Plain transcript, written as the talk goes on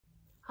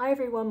Hi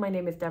everyone, my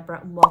name is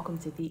Deborah and welcome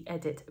to the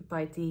Edit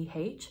by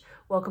DH.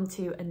 Welcome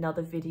to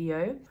another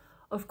video.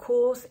 Of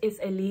course, it's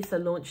a Lisa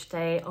launch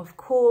day. Of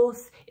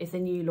course, it's a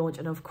new launch,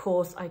 and of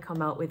course, I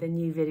come out with a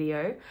new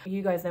video.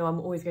 You guys know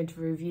I'm always going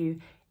to review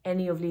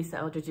any of Lisa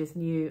Eldridge's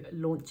new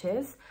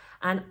launches.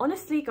 And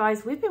honestly,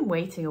 guys, we've been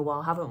waiting a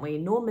while, haven't we?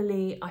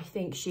 Normally, I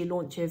think she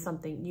launches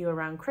something new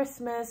around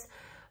Christmas,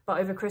 but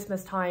over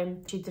Christmas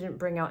time, she didn't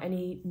bring out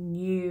any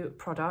new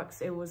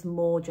products. It was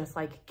more just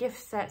like gift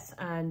sets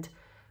and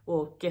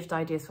or gift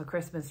ideas for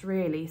Christmas,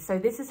 really. So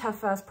this is her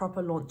first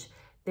proper launch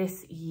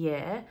this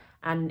year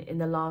and in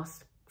the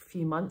last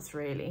few months,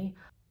 really.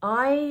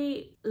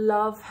 I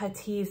love her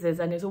teasers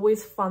and it's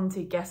always fun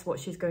to guess what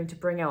she's going to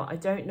bring out. I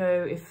don't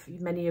know if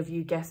many of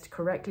you guessed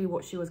correctly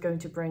what she was going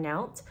to bring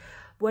out.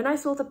 When I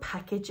saw the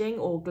packaging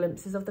or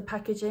glimpses of the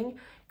packaging,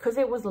 because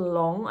it was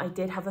long, I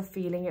did have a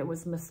feeling it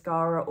was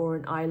mascara or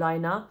an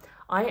eyeliner.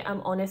 I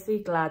am honestly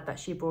glad that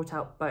she brought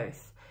out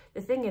both. The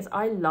thing is,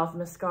 I love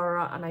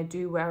mascara and I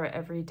do wear it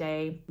every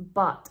day,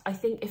 but I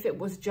think if it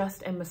was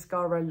just a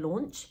mascara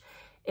launch,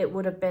 it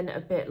would have been a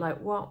bit like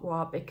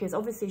what, because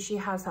obviously she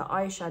has her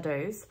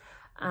eyeshadows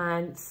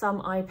and some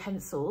eye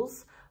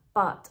pencils,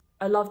 but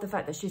I love the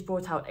fact that she's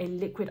brought out a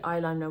liquid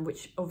eyeliner,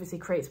 which obviously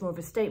creates more of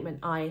a statement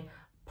eye,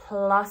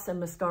 plus a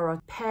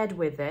mascara paired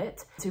with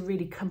it to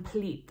really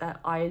complete that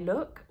eye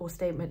look or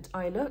statement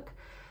eye look.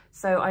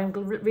 So I'm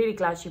really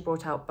glad she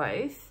brought out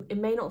both. It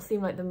may not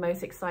seem like the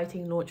most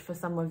exciting launch for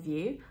some of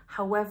you.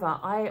 However,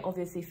 I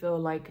obviously feel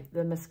like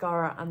the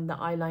mascara and the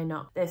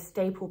eyeliner, they're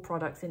staple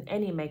products in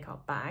any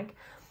makeup bag.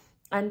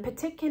 And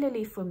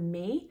particularly for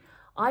me,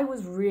 I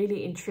was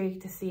really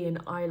intrigued to see an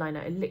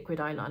eyeliner, a liquid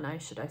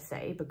eyeliner, should I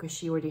say, because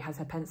she already has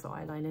her pencil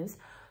eyeliners.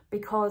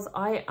 Because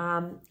I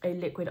am a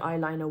liquid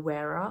eyeliner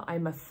wearer,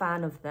 I'm a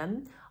fan of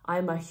them.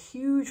 I'm a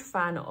huge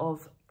fan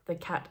of the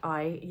cat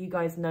eye. You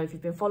guys know, if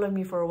you've been following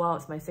me for a while,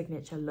 it's my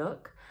signature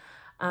look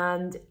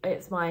and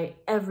it's my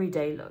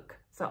everyday look.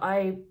 So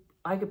I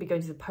could be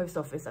going to the post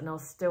office and I'll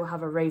still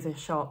have a razor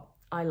sharp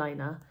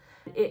eyeliner.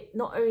 It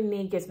not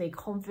only gives me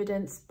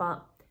confidence,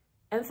 but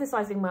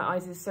emphasizing my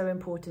eyes is so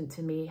important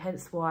to me,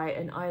 hence why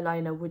an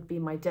eyeliner would be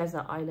my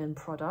desert island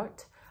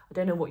product. I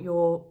don't know what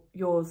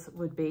yours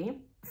would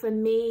be. For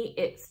me,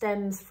 it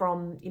stems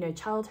from, you know,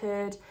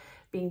 childhood,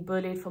 being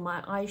bullied for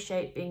my eye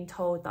shape, being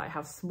told that I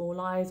have small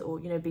eyes, or,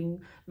 you know,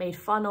 being made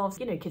fun of.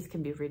 You know, kids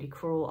can be really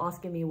cruel,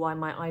 asking me why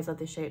my eyes are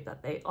the shape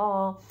that they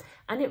are.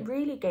 And it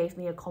really gave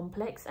me a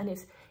complex, and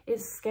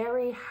it's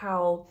scary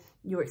how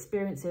your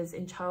experiences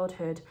in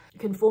childhood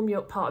can form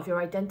your part of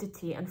your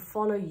identity and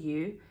follow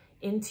you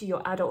into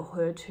your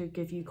adulthood to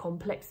give you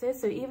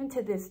complexes. So even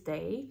to this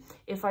day,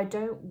 if I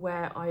don't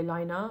wear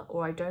eyeliner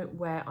or I don't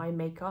wear eye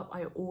makeup,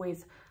 I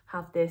always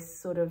have this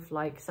sort of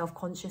like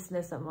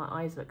self-consciousness that my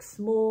eyes look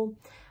small,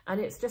 and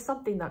it's just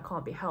something that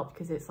can't be helped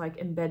because it's like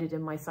embedded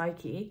in my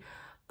psyche.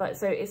 But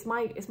so it's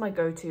my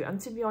go-to,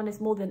 and to be honest,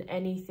 more than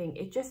anything,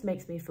 it just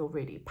makes me feel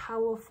really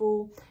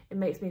powerful. It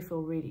makes me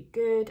feel really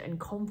good and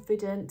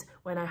confident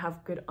when I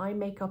have good eye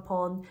makeup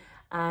on,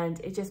 and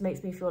it just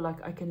makes me feel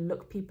like I can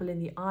look people in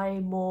the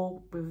eye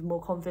more with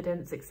more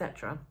confidence,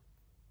 etc.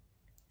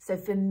 So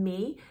for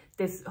me,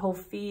 this whole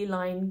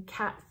feline,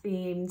 cat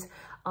themed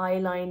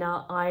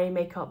eyeliner, eye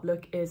makeup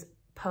look is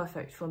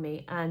perfect for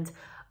me. And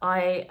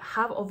I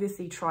have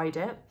obviously tried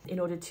it in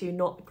order to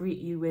not greet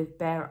you with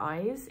bare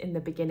eyes in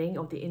the beginning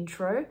of the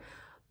intro.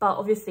 But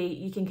obviously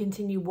you can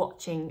continue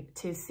watching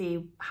to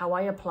see how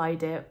I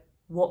applied it,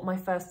 what my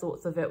first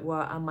thoughts of it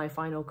were, and my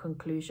final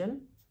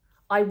conclusion.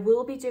 I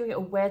will be doing a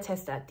wear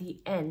test at the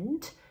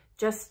end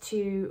just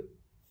to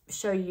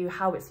show you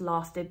how it's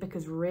lasted,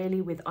 because really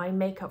with eye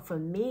makeup, for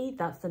me,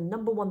 that's the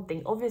 #1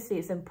 thing. Obviously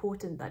it's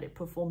important that it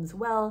performs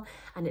well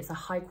and it's a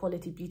high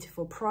quality,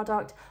 beautiful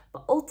product,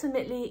 but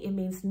ultimately it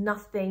means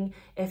nothing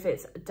if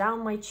it's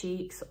down my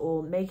cheeks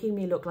or making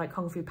me look like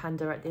Kung Fu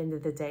Panda at the end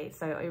of the day.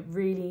 So it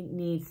really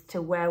needs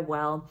to wear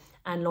well,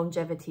 and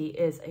longevity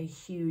is a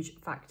huge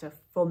factor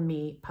for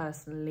me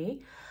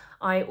personally.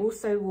 I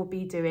also will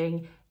be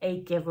doing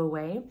a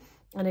giveaway.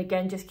 And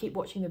again, just keep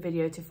watching the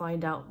video to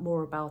find out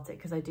more about it,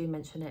 because I do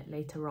mention it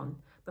later on.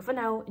 But for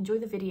now, enjoy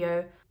the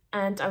video,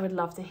 and I would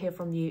love to hear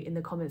from you in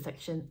the comment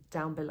section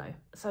down below.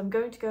 So I'm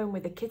going to go in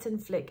with the Kitten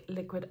Flick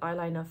liquid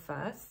eyeliner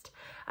first.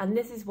 And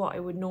this is what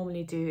I would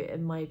normally do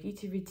in my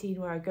beauty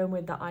routine, where I go in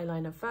with the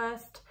eyeliner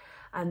first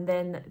and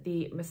then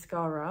the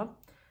mascara.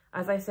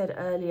 As I said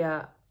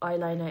earlier,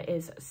 eyeliner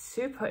is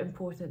super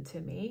important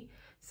to me.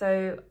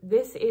 So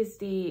this is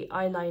the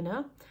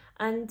eyeliner.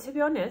 And to be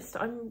honest,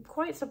 I'm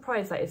quite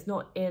surprised that it's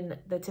not in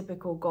the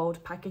typical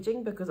gold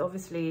packaging, because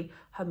obviously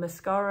her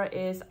mascara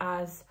is,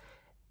 as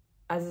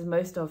is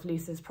most of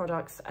Lisa's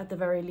products, at the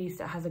very least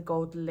it has a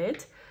gold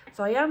lid.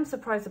 So I am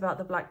surprised about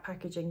the black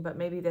packaging, but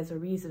maybe there's a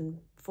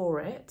reason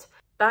for it.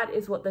 That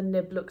is what the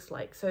nib looks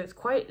like. So it's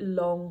quite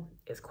long,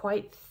 it's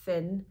quite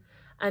thin.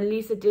 And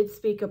Lisa did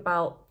speak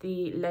about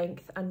the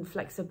length and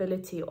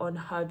flexibility on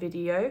her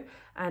video,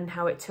 and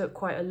how it took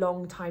quite a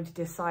long time to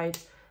decide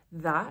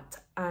that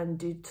and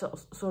do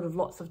sort of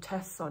lots of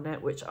tests on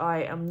it, which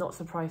I am not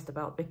surprised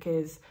about,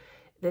 because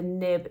the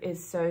nib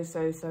is so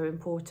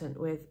important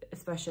with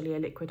especially a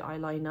liquid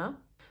eyeliner.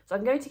 So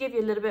I'm going to give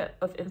you a little bit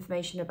of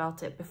information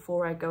about it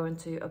before I go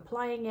into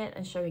applying it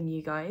and showing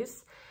you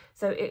guys.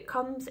 So it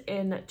comes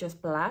in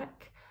just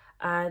black,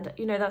 and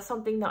you know, that's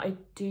something that I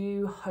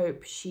do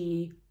hope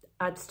she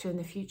adds to in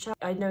the future.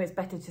 I know it's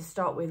better to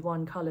start with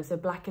one color, so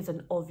black is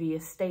an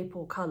obvious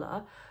staple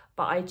color,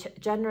 but I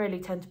generally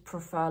tend to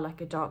prefer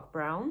like a dark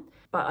brown.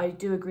 But I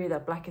do agree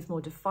that black is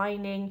more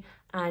defining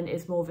and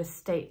is more of a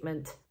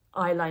statement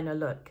eyeliner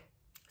look.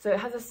 So it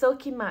has a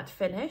silky matte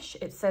finish.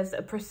 It says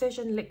a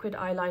precision liquid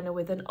eyeliner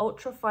with an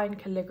ultra fine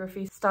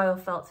calligraphy style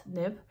felt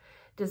nib,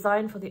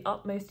 designed for the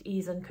utmost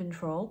ease and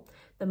control,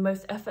 the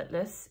most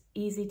effortless,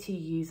 easy to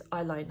use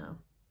eyeliner.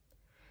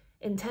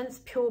 Intense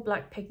pure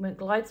black pigment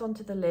glides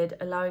onto the lid,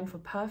 allowing for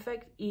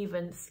perfect,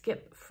 even,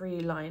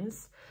 skip-free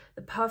lines.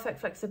 The perfect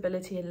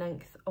flexibility and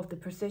length of the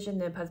precision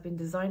nib has been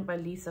designed by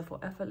Lisa for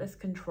effortless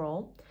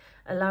control,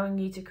 allowing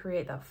you to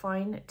create that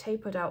fine,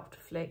 tapered out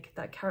flick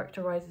that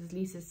characterizes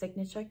Lisa's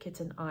signature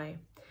kitten eye.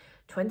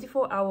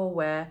 24-hour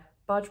wear,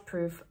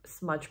 budge-proof,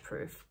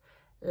 smudge-proof.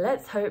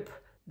 Let's hope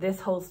this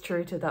holds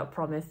true to that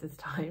promise this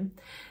time.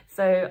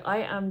 So I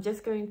am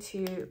just going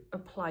to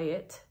apply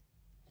it.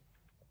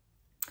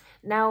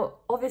 Now,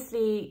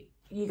 obviously,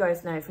 you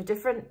guys know for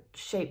different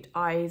shaped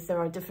eyes, there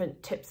are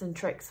different tips and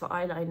tricks for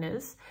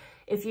eyeliners.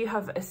 If you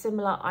have a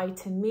similar eye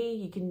to me,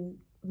 you can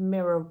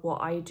mirror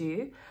what I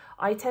do.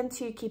 I tend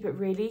to keep it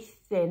really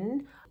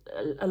thin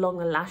along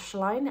the lash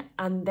line,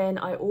 and then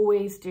I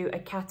always do a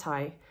cat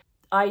eye.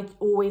 I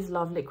always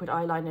love liquid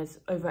eyeliners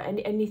over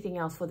anything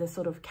else for this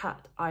sort of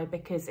cat eye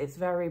because it's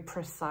very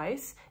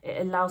precise.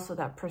 It allows for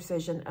that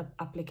precision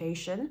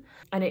application,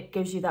 and it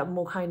gives you that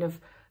more kind of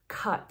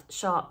cut,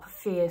 sharp,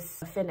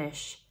 fierce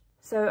finish.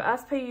 So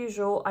as per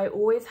usual, I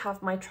always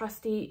have my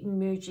trusty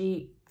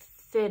Muji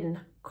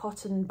thin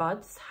cotton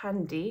buds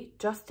handy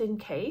just in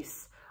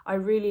case. I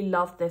really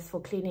love this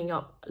for cleaning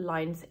up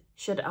lines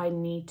should I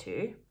need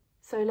to.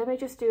 So let me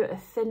just do a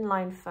thin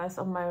line first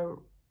on my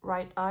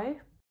right eye.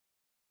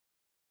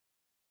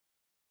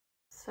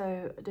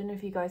 So I don't know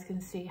if you guys can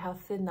see how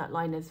thin that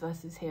line is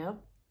versus here.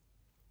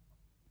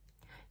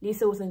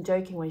 Lisa wasn't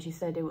joking when she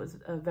said it was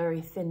a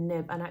very thin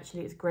nib, and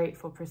actually it's great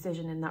for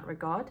precision in that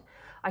regard.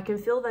 I can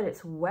feel that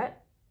it's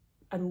wet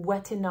and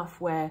wet enough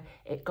where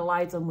it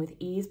glides on with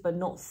ease, but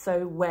not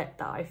so wet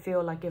that I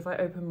feel like if I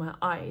open my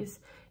eyes,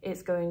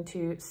 it's going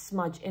to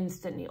smudge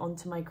instantly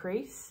onto my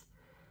crease.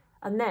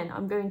 And then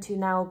I'm going to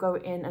now go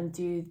in and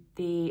do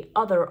the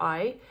other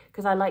eye,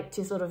 because I like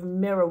to sort of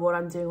mirror what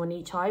I'm doing on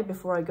each eye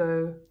before I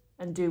go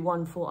and do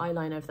one full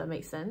eyeliner, if that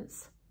makes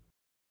sense.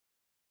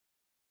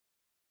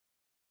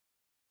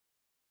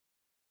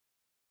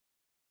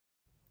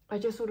 I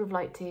just sort of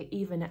like to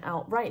even it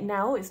out. Right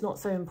now, it's not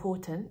so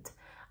important.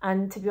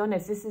 And to be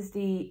honest, this is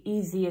the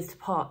easiest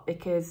part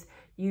because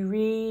you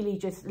really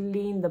just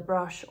lean the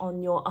brush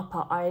on your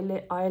upper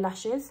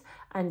eyelashes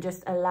and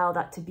just allow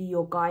that to be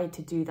your guide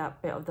to do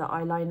that bit of the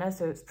eyeliner.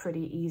 So it's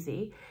pretty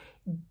easy.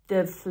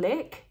 The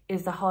flick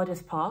is the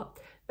hardest part,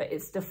 but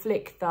it's the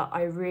flick that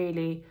I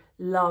really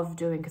love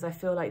doing because I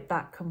feel like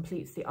that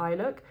completes the eye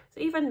look.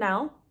 So even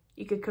now,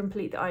 you could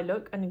complete the eye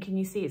look, and can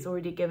you see it's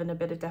already given a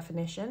bit of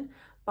definition.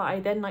 But I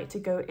then like to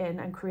go in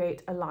and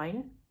create a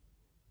line.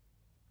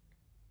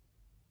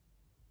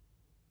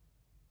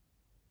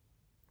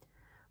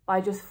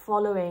 By just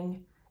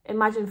following,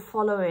 imagine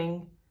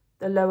following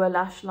the lower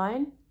lash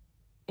line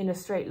in a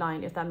straight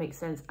line, if that makes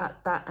sense,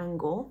 at that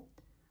angle.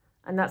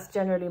 And that's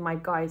generally my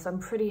guide. So I'm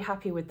pretty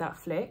happy with that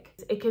flick.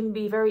 It can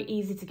be very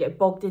easy to get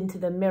bogged into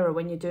the mirror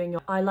when you're doing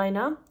your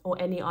eyeliner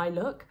or any eye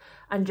look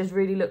and just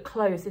really look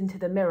close into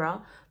the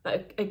mirror.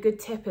 But a good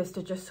tip is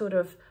to just sort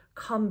of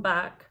come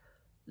back,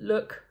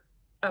 look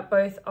at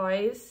both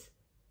eyes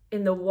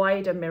in the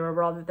wider mirror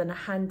rather than a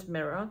hand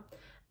mirror,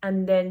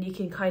 and then you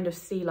can kind of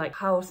see like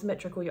how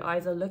symmetrical your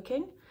eyes are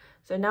looking.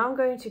 So now I'm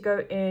going to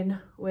go in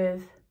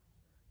with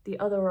the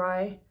other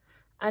eye,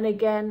 and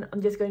again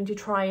I'm just going to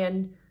try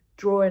and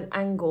draw an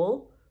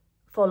angle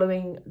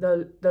following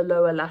the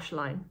lower lash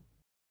line.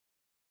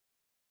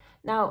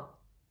 Now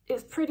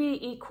it's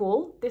pretty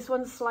equal. This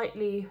one's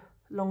slightly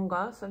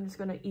longer, so I'm just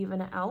going to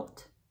even it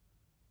out.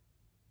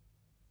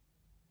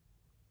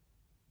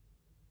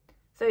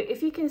 So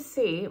if you can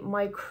see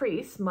my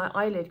crease, my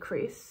eyelid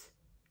crease,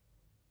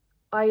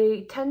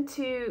 I tend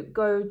to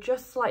go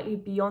just slightly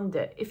beyond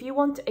it. If you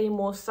want a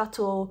more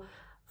subtle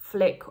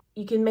flick,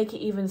 you can make it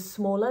even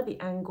smaller, the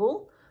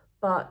angle,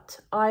 but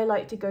I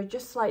like to go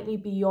just slightly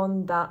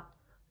beyond that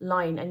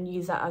line and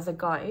use that as a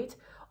guide.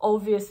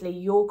 Obviously,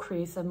 your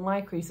crease and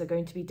my crease are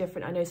going to be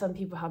different. I know some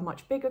people have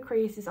much bigger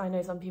creases. I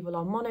know some people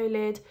are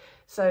monolid.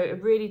 So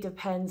it really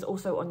depends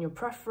also on your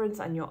preference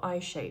and your eye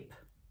shape.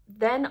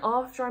 Then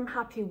after I'm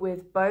happy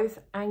with both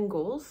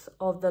angles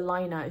of the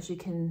liner, as you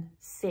can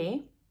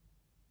see,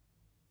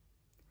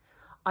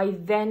 I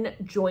then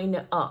join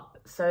it up.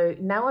 So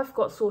now I've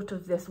got sort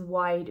of this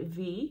wide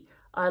V.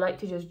 I like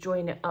to just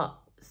join it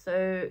up.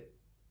 So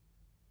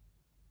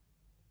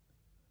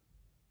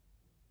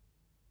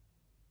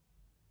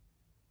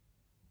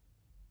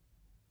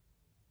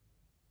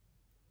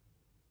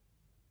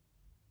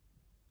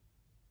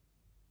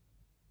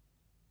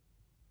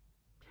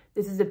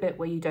This is the bit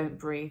where you don't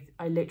breathe.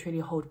 I literally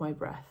hold my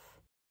breath.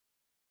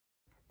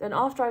 Then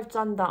after I've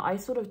done that, I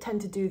sort of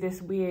tend to do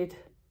this weird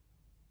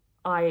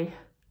eye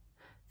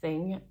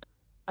thing.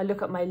 I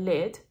look at my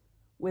lid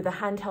with a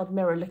handheld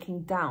mirror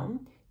looking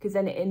down, because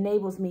then it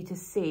enables me to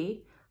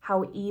see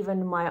how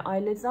even my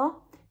eyelids are.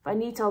 If I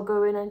need to, I'll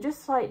go in and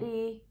just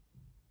slightly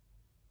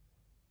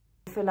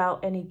fill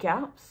out any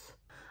gaps.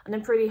 And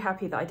I'm pretty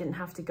happy that I didn't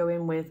have to go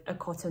in with a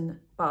cotton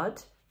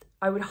bud.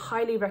 I would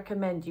highly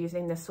recommend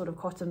using this sort of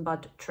cotton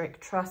bud trick.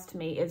 Trust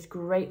me, it's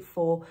great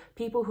for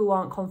people who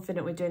aren't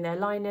confident with doing their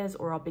liners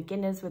or are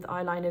beginners with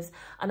eyeliners.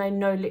 And I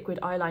know liquid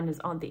eyeliners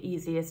aren't the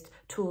easiest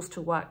tools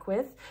to work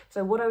with.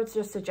 So what I would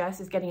just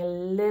suggest is getting a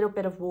little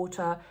bit of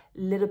water, a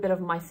little bit of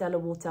micellar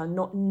water,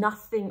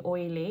 nothing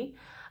oily,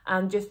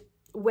 and just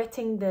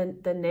wetting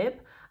the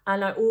nib.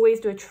 And I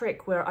always do a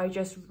trick where I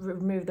just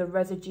remove the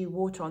residue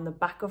water on the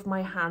back of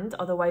my hand.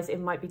 Otherwise it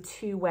might be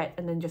too wet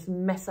and then just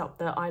mess up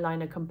the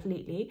eyeliner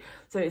completely.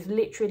 So it's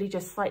literally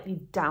just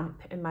slightly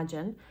damp,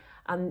 imagine.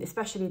 And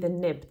especially the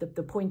nib,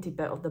 the pointy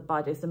bit of the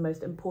bud is the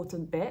most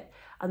important bit.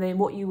 And then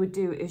what you would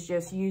do is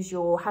just use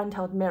your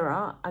handheld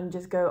mirror and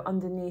just go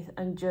underneath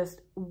and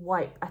just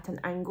wipe at an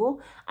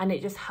angle. And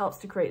it just helps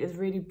to create this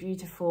really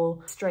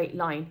beautiful straight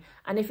line.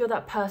 And if you're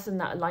that person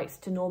that likes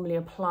to normally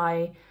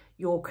apply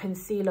your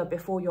concealer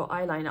before your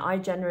eyeliner, I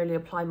generally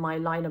apply my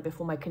liner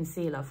before my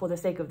concealer. For the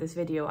sake of this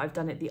video, I've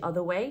done it the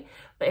other way.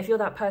 But if you're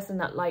that person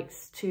that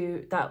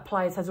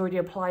has already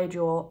applied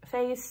your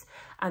face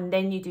and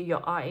then you do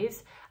your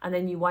eyes and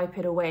then you wipe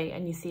it away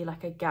and you see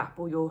like a gap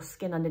or your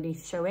skin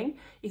underneath showing,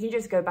 you can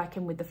just go back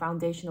in with the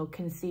foundation or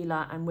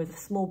concealer and with a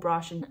small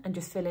brush and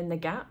just fill in the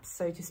gaps,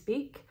 so to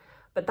speak.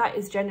 But that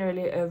is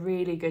generally a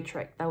really good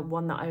trick, that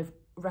one that I've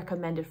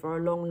recommended for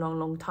a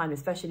long time,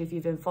 especially if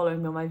you've been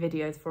following me on my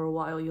videos for a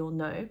while, you'll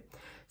know.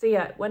 So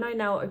yeah, when I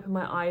now open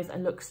my eyes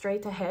and look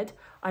straight ahead,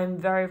 I'm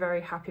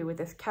very happy with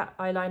this cat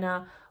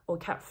eyeliner or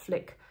cat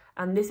flick,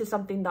 and this is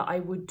something that I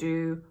would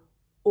do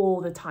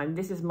all the time.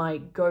 This is my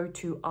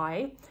go-to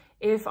eye.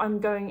 If I'm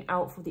going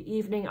out for the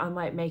evening, I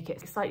might make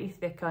it slightly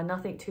thicker,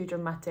 nothing too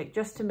dramatic,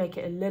 just to make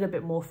it a little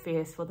bit more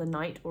fierce for the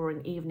night or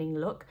an evening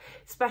look.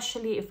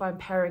 Especially if I'm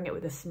pairing it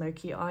with a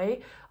smoky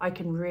eye, I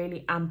can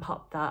really amp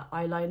up that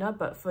eyeliner.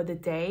 But for the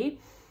day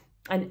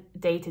and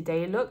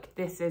day-to-day look,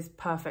 this is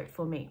perfect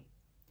for me.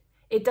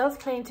 It does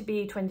claim to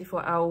be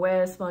 24-hour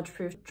wear,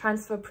 smudge-proof,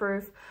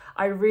 transfer-proof.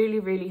 I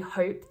really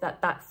hope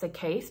that that's the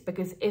case,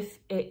 because if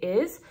it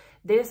is,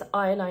 this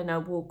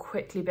eyeliner will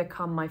quickly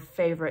become my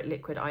favorite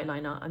liquid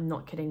eyeliner. I'm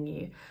not kidding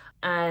you.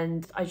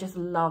 And I just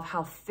love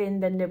how thin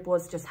the nib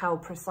was, just how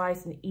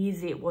precise and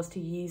easy it was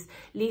to use.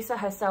 Lisa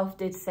herself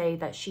did say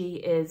that she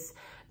is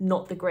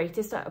not the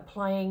greatest at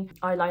applying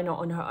eyeliner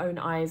on her own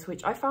eyes,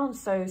 which I found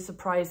so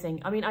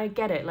surprising. I mean, I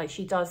get it, like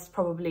she does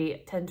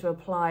probably tend to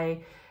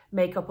apply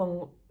makeup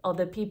on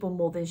other people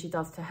more than she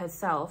does to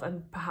herself,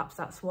 and perhaps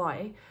that's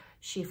why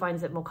she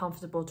finds it more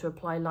comfortable to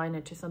apply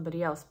liner to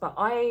somebody else. But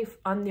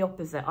I'm the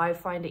opposite. I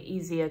find it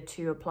easier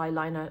to apply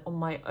liner on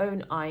my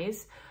own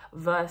eyes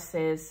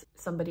versus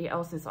somebody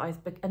else's eyes,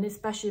 and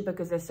especially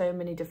because there's so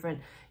many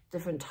different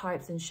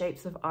types and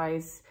shapes of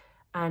eyes,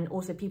 and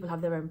also people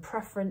have their own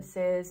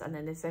preferences, and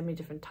then there's so many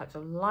different types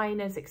of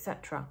liners,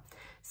 etc.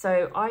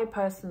 So I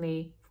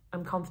personally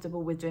am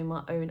comfortable with doing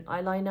my own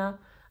eyeliner,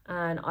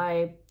 and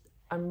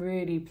I'm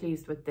really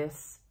pleased with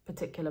this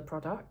particular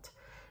product.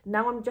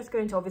 Now I'm just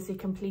going to obviously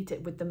complete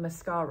it with the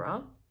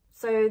mascara.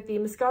 So the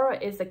mascara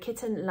is a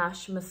Kitten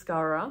Lash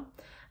Mascara,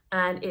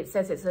 and it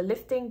says it's a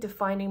lifting,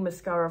 defining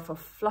mascara for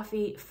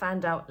fluffy,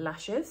 fanned out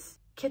lashes.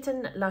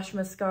 Kitten Lash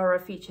Mascara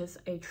features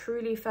a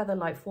truly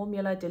feather-like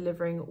formula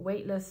delivering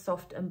weightless,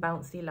 soft and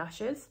bouncy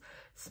lashes.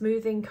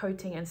 Smoothing,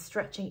 coating and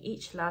stretching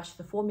each lash,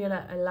 the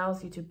formula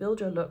allows you to build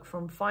your look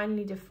from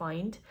finely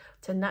defined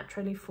to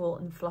naturally full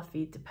and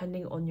fluffy,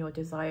 depending on your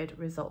desired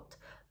result.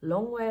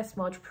 Long wear,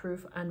 smudge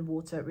proof and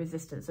water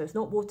resistant. So it's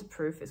not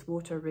waterproof, it's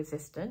water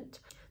resistant.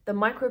 The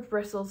micro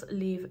bristles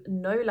leave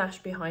no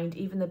lash behind,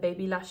 even the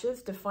baby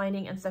lashes,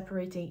 defining and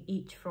separating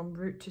each from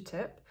root to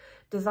tip.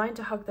 Designed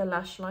to hug the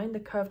lash line, the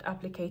curved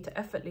applicator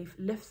effortlessly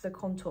lifts the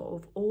contour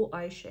of all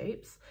eye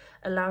shapes,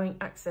 allowing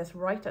access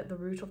right at the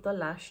root of the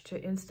lash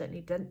to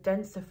instantly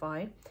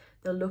densify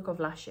the look of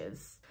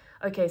lashes.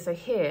 Okay, so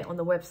here on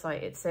the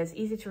website it says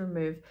easy to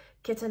remove.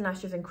 Kitten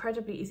Lash is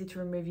incredibly easy to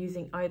remove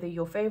using either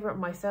your favorite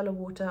micellar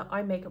water,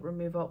 eye makeup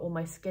remover or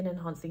my skin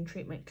enhancing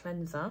treatment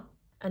cleanser.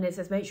 And it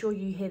says make sure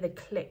you hear the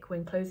click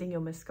when closing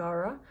your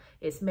mascara.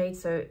 It's made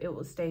so it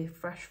will stay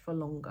fresh for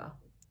longer.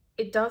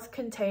 It does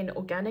contain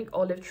organic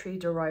olive tree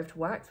derived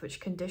wax,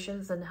 which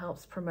conditions and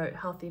helps promote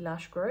healthy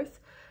lash growth,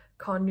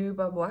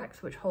 carnauba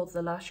wax, which holds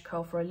the lash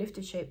curl for a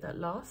lifted shape that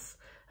lasts,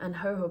 and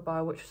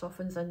jojoba, which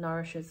softens and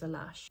nourishes the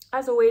lash.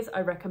 As always,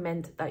 I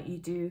recommend that you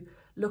do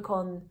look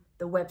on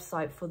the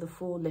website for the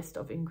full list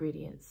of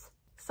ingredients.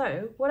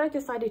 So what I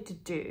decided to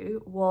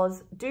do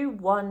was do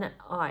one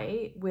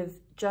eye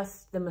with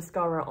just the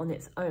mascara on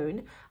its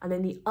own, and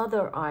then the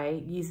other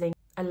eye using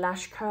a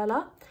lash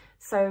curler.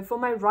 So for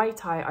my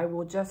right eye, I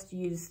will just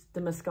use the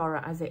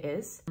mascara as it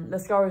is.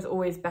 Mascara is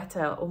always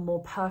better, or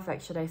more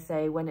perfect, should I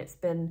say, when it's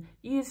been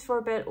used for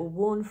a bit or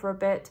worn for a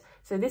bit.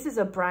 So this is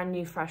a brand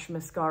new fresh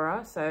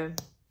mascara, so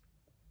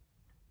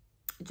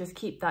just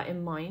keep that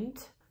in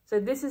mind.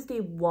 So this is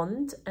the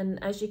wand,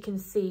 and as you can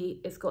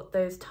see, it's got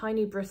those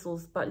tiny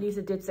bristles, but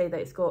Lisa did say that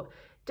it's got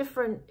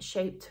different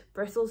shaped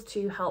bristles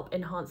to help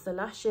enhance the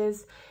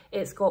lashes.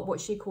 It's got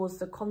what she calls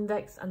the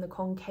convex and the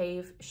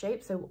concave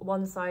shape. So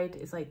one side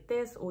is like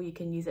this, or you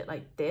can use it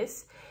like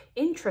this.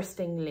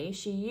 Interestingly,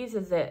 she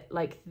uses it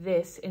like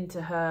this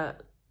into her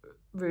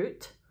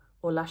root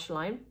or lash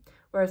line,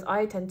 whereas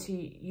I tend to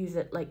use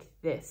it like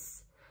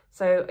this.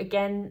 So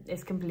again,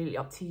 it's completely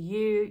up to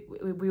you.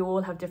 We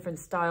all have different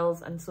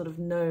styles and sort of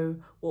know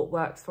what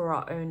works for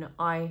our own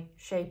eye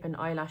shape and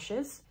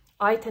eyelashes.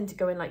 I tend to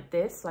go in like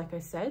this, like I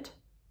said,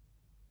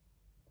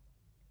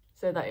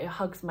 so that it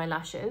hugs my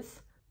lashes.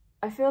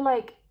 I feel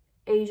like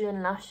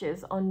Asian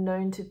lashes are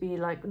known to be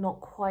like not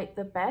quite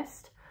the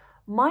best.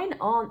 Mine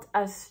aren't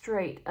as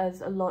straight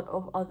as a lot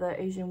of other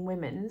Asian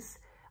women's.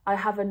 I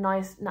have a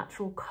nice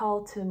natural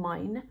curl to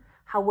mine.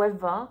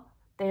 However,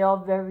 they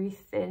are very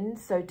thin,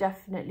 so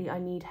definitely I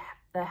need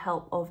the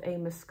help of a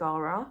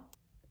mascara.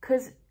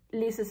 Because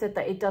Lisa said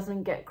that it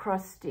doesn't get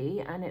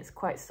crusty and it's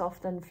quite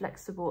soft and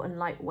flexible and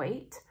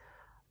lightweight,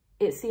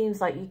 it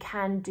seems like you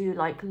can do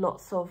like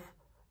lots of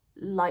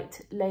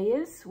light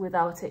layers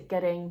without it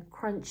getting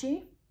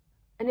crunchy.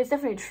 And it's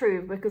definitely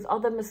true, because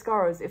other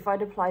mascaras, if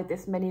I'd applied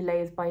this many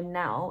layers by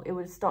now, it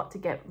would start to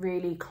get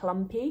really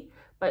clumpy,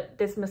 but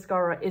this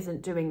mascara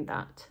isn't doing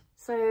that.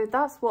 So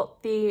that's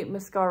what the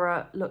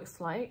mascara looks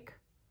like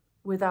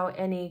without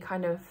any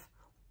kind of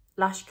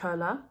lash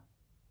curler,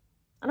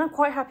 and I'm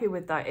quite happy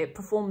with that. It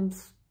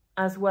performs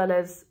as well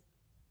as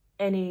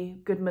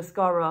any good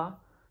mascara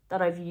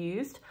that I've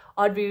used.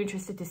 I'd be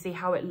interested to see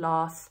how it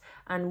lasts,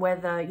 and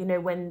whether, you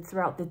know, when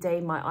throughout the day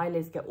my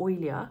eyelids get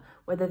oilier,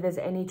 whether there's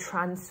any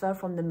transfer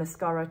from the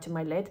mascara to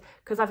my lid.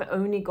 Because I've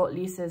only got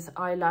Lisa's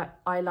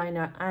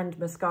eyeliner and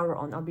mascara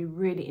on, I'll be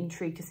really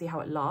intrigued to see how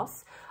it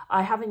lasts.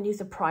 I haven't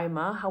used a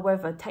primer,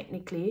 however,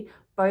 technically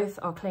both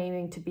are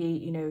claiming to be,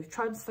 you know,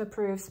 transfer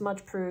proof,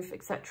 smudge proof,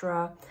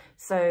 etc.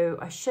 So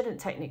I shouldn't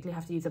technically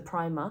have to use a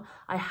primer.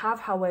 I have,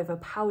 however,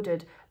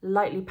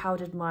 lightly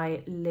powdered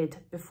my lid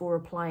before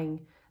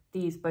applying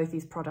both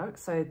these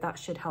products, so that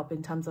should help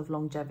in terms of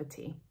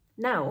longevity.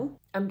 Now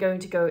I'm going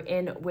to go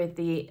in with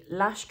the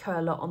lash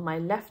curler on my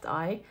left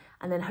eye,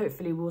 and then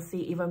hopefully we'll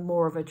see even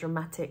more of a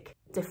dramatic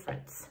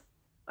difference.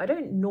 I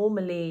don't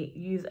normally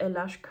use a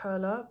lash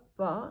curler,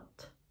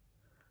 but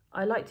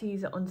I like to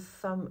use it on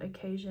some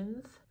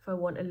occasions if I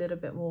want a little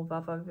bit more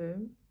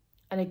va-va-voom.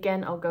 And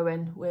again, I'll go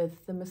in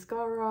with the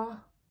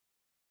mascara.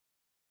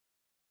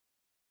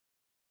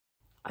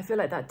 I feel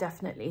like that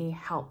definitely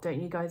helped, don't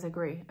you guys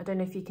agree? I don't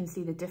know if you can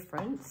see the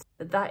difference,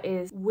 but that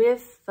is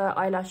with the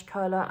eyelash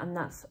curler and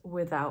that's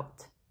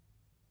without.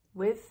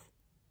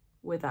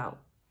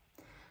 Without.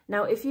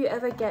 Now, if you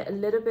ever get a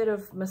little bit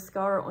of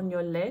mascara on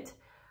your lid,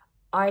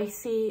 I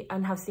see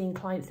and have seen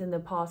clients in the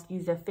past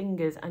use their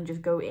fingers and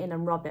just go in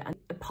and rub it, and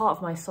a part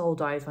of my soul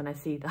dies when I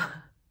see that.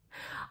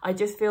 I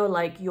just feel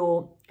like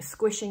you're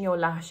squishing your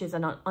lashes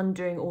and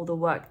undoing all the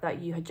work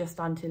that you had just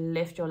done to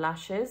lift your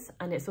lashes,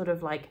 and it sort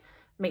of like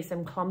makes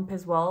them clump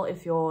as well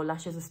if your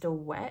lashes are still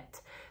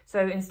wet.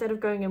 So instead of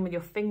going in with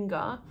your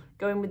finger,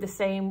 go in with the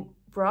same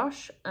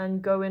brush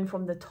and go in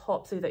from the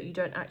top so that you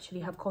don't actually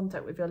have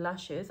contact with your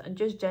lashes, and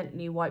just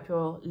gently wipe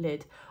your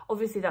lid.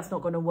 Obviously that's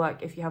not going to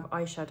work if you have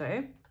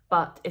eyeshadow,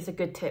 but it's a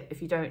good tip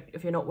if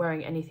you're not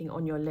wearing anything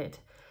on your lid.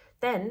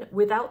 Then,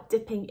 without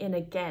dipping in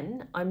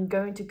again, I'm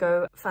going to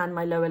go fan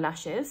my lower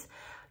lashes.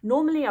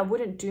 Normally I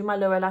wouldn't do my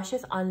lower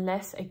lashes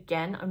unless,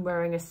 again, I'm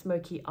wearing a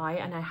smoky eye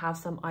and I have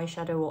some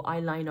eyeshadow or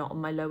eyeliner on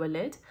my lower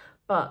lid.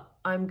 But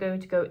I'm going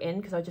to go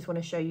in because I just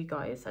want to show you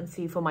guys and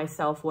see for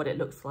myself what it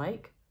looks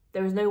like.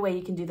 There is no way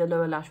you can do the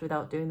lower lash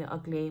without doing the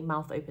ugly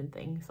mouth open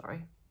thing,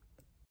 sorry.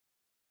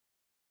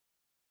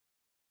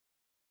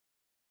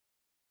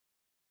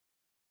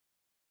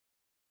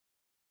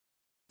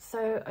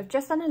 So I've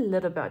just done a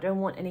little bit, I don't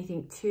want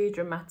anything too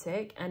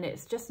dramatic, and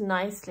it's just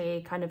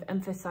nicely kind of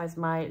emphasized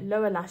my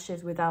lower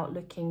lashes without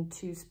looking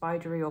too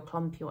spidery or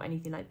clumpy or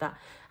anything like that.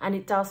 And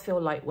it does feel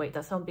lightweight.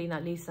 That's something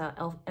that Lisa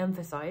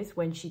emphasized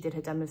when she did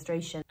her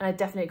demonstration, and I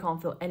definitely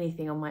can't feel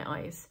anything on my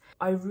eyes.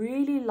 I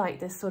really like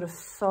this sort of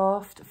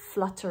soft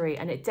fluttery,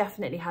 and it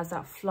definitely has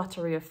that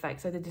fluttery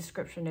effect, so the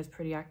description is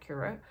pretty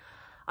accurate.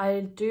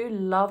 I do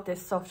love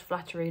this soft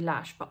fluttery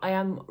lash, but I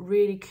am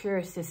really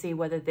curious to see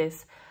whether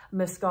this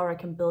mascara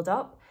can build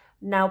up.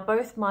 Now,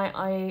 both my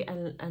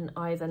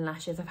eyes and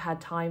lashes have had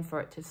time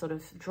for it to sort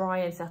of dry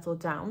and settle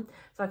down.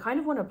 So I kind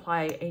of want to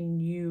apply a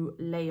new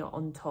layer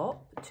on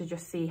top to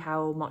just see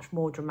how much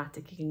more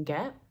dramatic it can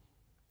get.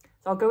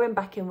 So I'll go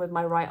back in with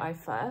my right eye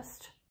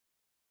first.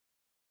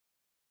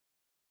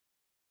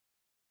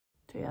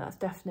 So yeah, that's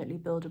definitely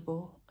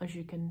buildable, as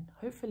you can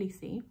hopefully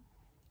see.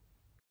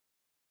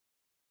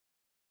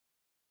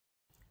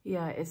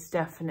 Yeah, it's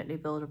definitely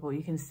buildable.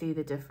 You can see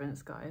the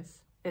difference,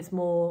 guys. It's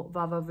more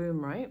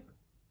𝕊𝕬𝕒𝕚𝕚𝕚𝕚, right?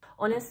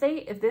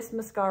 Honestly, if this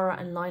mascara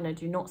and liner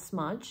do not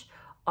smudge,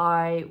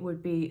 I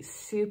would be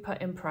super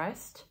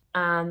impressed,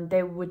 and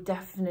they would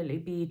definitely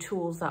be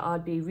tools that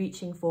I'd be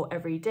reaching for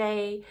every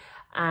day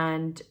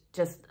and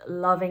just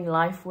loving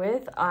life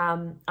with.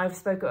 I've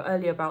spoken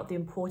earlier about the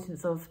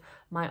importance of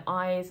my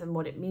eyes and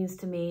what it means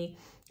to me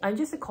and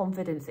just the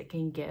confidence it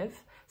can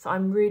give. So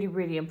I'm really,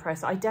 really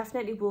impressed. I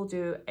definitely will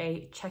do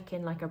a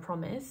check-in like I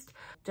promised,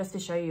 just to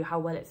show you how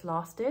well it's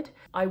lasted.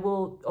 I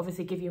will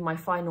obviously give you my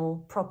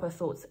final proper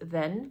thoughts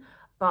then.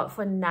 But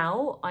for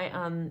now, I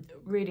am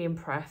really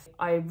impressed.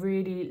 I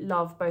really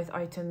love both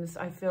items.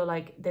 I feel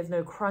like there's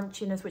no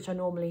crunchiness, which I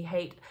normally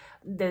hate.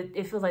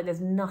 It feels like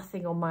there's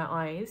nothing on my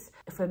eyes.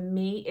 For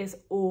me, it's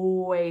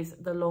always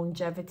the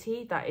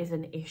longevity that is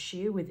an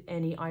issue with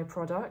any eye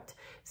product.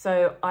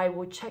 So I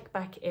will check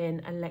back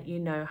in and let you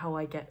know how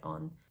I get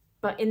on.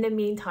 But in the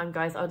meantime,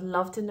 guys, I'd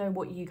love to know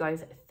what you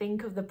guys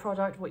think of the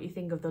product, what you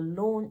think of the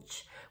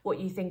launch, what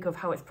you think of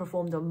how it's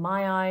performed on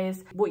my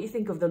eyes, what you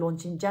think of the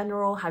launch in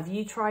general. Have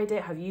you tried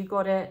it? Have you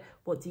got it?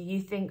 What do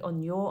you think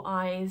on your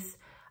eyes?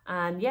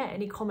 And yeah,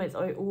 any comments,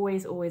 I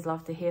always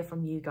love to hear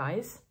from you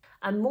guys.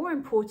 And more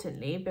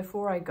importantly,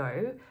 before I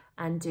go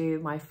and do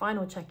my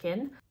final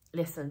check-in,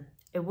 listen,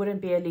 it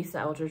wouldn't be a Lisa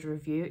Eldridge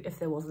review if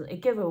there wasn't a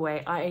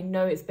giveaway. I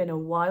know it's been a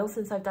while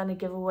since I've done a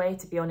giveaway.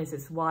 To be honest,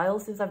 it's a while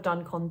since I've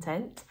done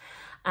content.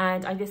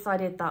 And I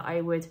decided that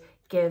I would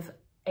give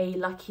a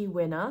lucky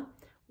winner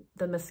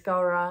the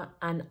mascara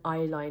and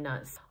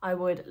eyeliners. I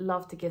would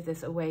love to give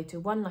this away to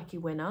one lucky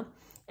winner.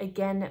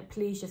 Again,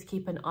 please just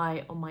keep an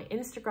eye on my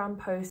Instagram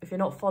post. If you're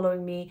not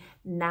following me,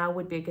 now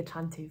would be a good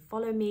time to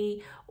follow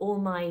me. All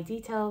my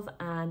details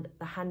and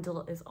the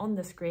handle is on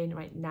the screen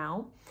right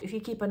now. If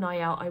you keep an eye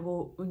out, I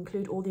will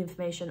include all the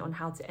information on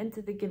how to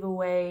enter the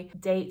giveaway,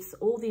 dates,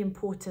 all the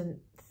important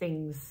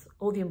things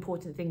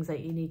that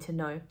you need to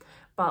know.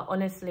 But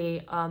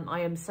honestly,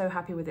 I am so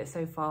happy with it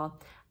so far,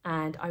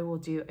 and I will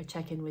do a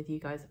check-in with you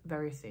guys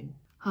very soon.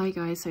 Hi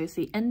guys, so it's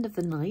the end of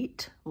the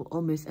night, or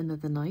almost end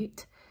of the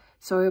night.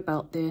 Sorry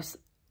about this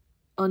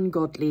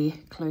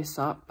ungodly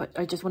close-up, but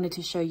I just wanted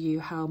to show you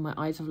how my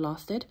eyes have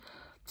lasted.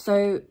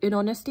 So in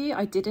honesty,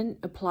 I didn't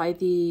apply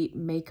the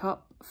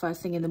makeup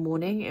first thing in the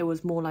morning. It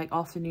was more like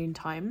afternoon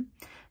time.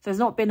 So it's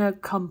not been a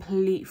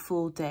complete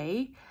full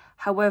day.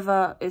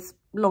 However, it's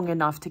long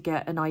enough to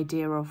get an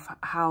idea of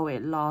how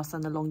it lasts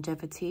and the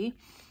longevity.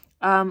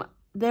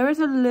 There is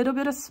a little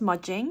bit of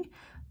smudging,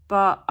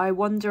 but I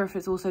wonder if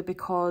it's also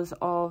because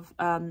of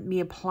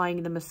me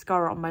applying the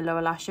mascara on my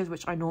lower lashes,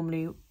 which I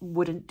normally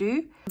wouldn't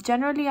do.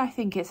 Generally, I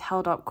think it's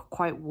held up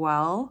quite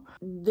well.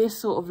 This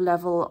sort of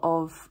level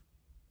of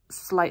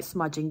slight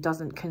smudging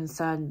doesn't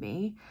concern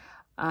me,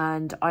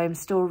 and I'm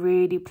still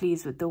really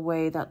pleased with the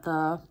way that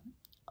the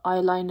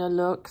eyeliner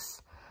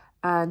looks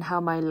and how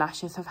my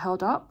lashes have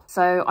held up.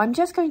 So I'm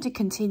just going to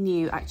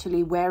continue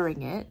actually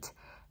wearing it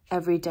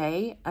every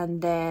day,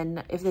 and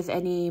then if there's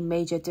any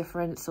major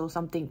difference or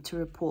something to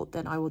report,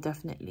 then I will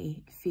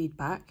definitely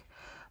feedback.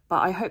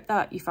 But I hope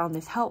that you found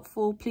this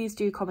helpful. Please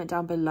do comment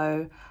down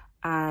below,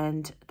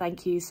 and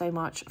thank you so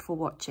much for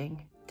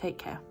watching. Take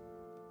care.